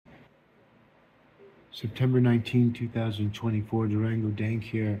September 19, 2024, Durango Dank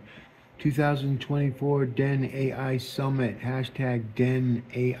here. 2024 DenAI Summit, hashtag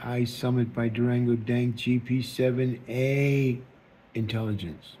DenAI Summit by Durango Dank GP7A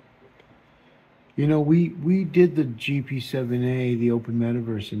Intelligence. You know, we did the GP7A, the Open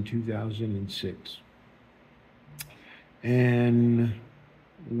Metaverse, in 2006. And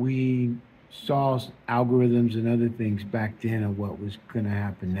we saw algorithms and other things back then of what was going to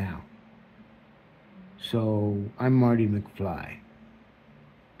happen now. So I'm Marty McFly,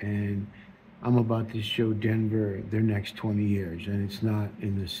 and I'm about to show Denver their next 20 years, and it's not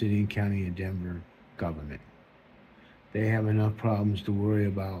in the city and county of Denver government. They have enough problems to worry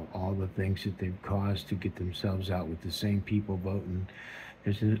about all the things that they've caused to get themselves out with the same people voting.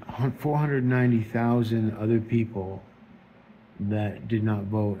 There's 490,000 other people that did not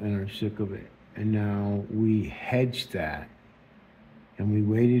vote and are sick of it. And now we hedged that, and we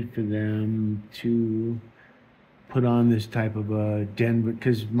waited for them to put on this type of a Denver,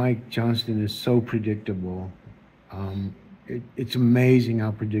 because Mike Johnston is so predictable. It's amazing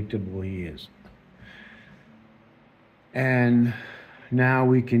how predictable he is. And now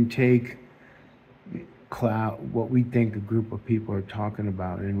we can take what we think a group of people are talking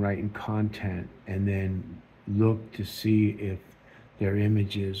about and writing content, and then look to see if their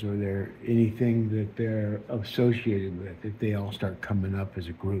images or their anything that they're associated with, if they all start coming up as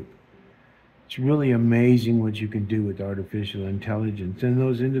a group. It's really amazing what you can do with artificial intelligence. And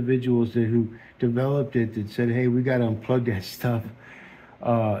those individuals who developed it, that said, hey, we got to unplug that stuff,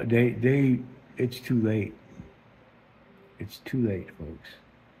 it's too late. It's too late, folks.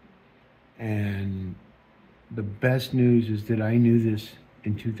 And the best news is that I knew this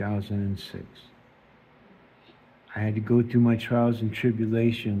in 2006. I had to go through my trials and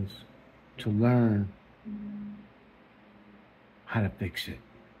tribulations to learn how to fix it.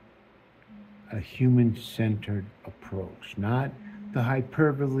 A human-centered approach, not the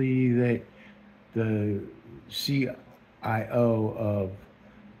hyperbole that the CIO of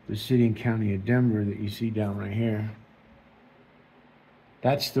the city and county of Denver that you see down right here.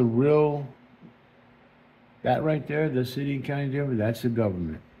 That's the real, that right there, the city and county of Denver, that's the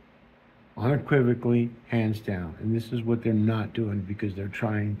government. Unequivocally, hands down. And this is what they're not doing, because they're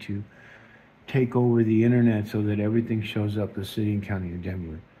trying to take over the internet so that everything shows up the city and county of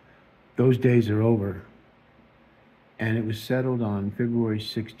Denver. Those days are over. And it was settled on February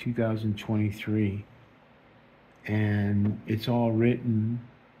 6, 2023. And it's all written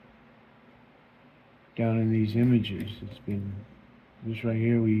down in these images. It's been, this right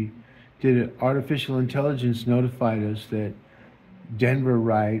here, we did it. Artificial intelligence notified us that Denver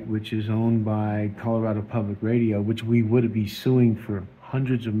Right, which is owned by Colorado Public Radio, which we would be suing for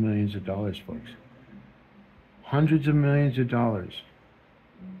hundreds of millions of dollars, folks. Hundreds of millions of dollars.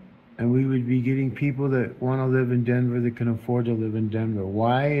 And we would be getting people that want to live in Denver, that can afford to live in Denver.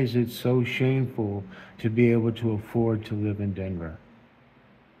 Why is it so shameful to be able to afford to live in Denver?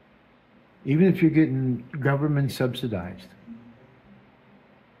 Even if you're getting government subsidized.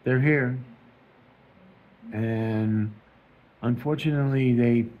 They're here. And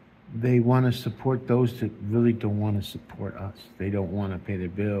unfortunately, they want to support those that really don't want to support us. They don't want to pay their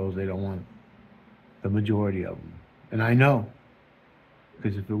bills. They don't want the majority of them. And I know,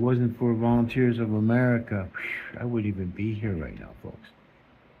 because if it wasn't for Volunteers of America, I wouldn't even be here right now, folks.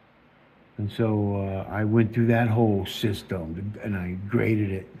 And so I went through that whole system, and I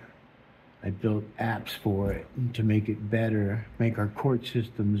graded it. I built apps for it to make it better, make our court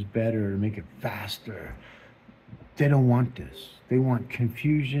systems better, make it faster. They don't want this. They want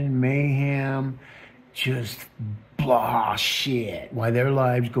confusion, mayhem, just blah shit. Why their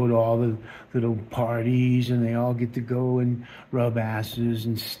lives go to all the little parties, and they all get to go and rub asses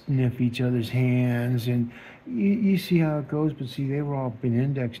and sniff each other's hands. And you see how it goes, but see, they've all been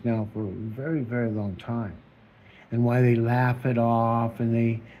indexed now for a very, very long time. And why they laugh it off and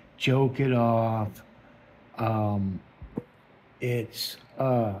they joke it off. It's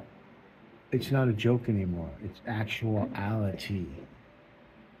not a joke anymore. It's actuality.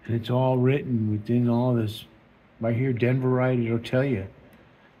 And it's all written within all this. Right here, Denver Right, it'll tell you.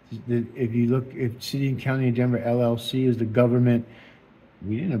 If you look, if City and County of Denver LLC is the government,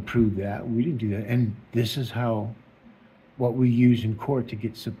 we didn't approve that. We didn't do that. And this is what we use in court to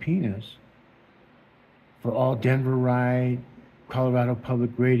get subpoenas for all Denver Right, Colorado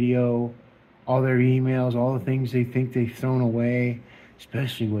Public Radio, all their emails, all the things they think they've thrown away,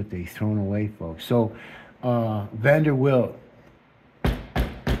 especially what they've thrown away, folks. So, Vanderbilt,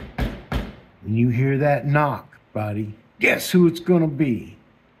 when you hear that knock, buddy, guess who it's gonna be?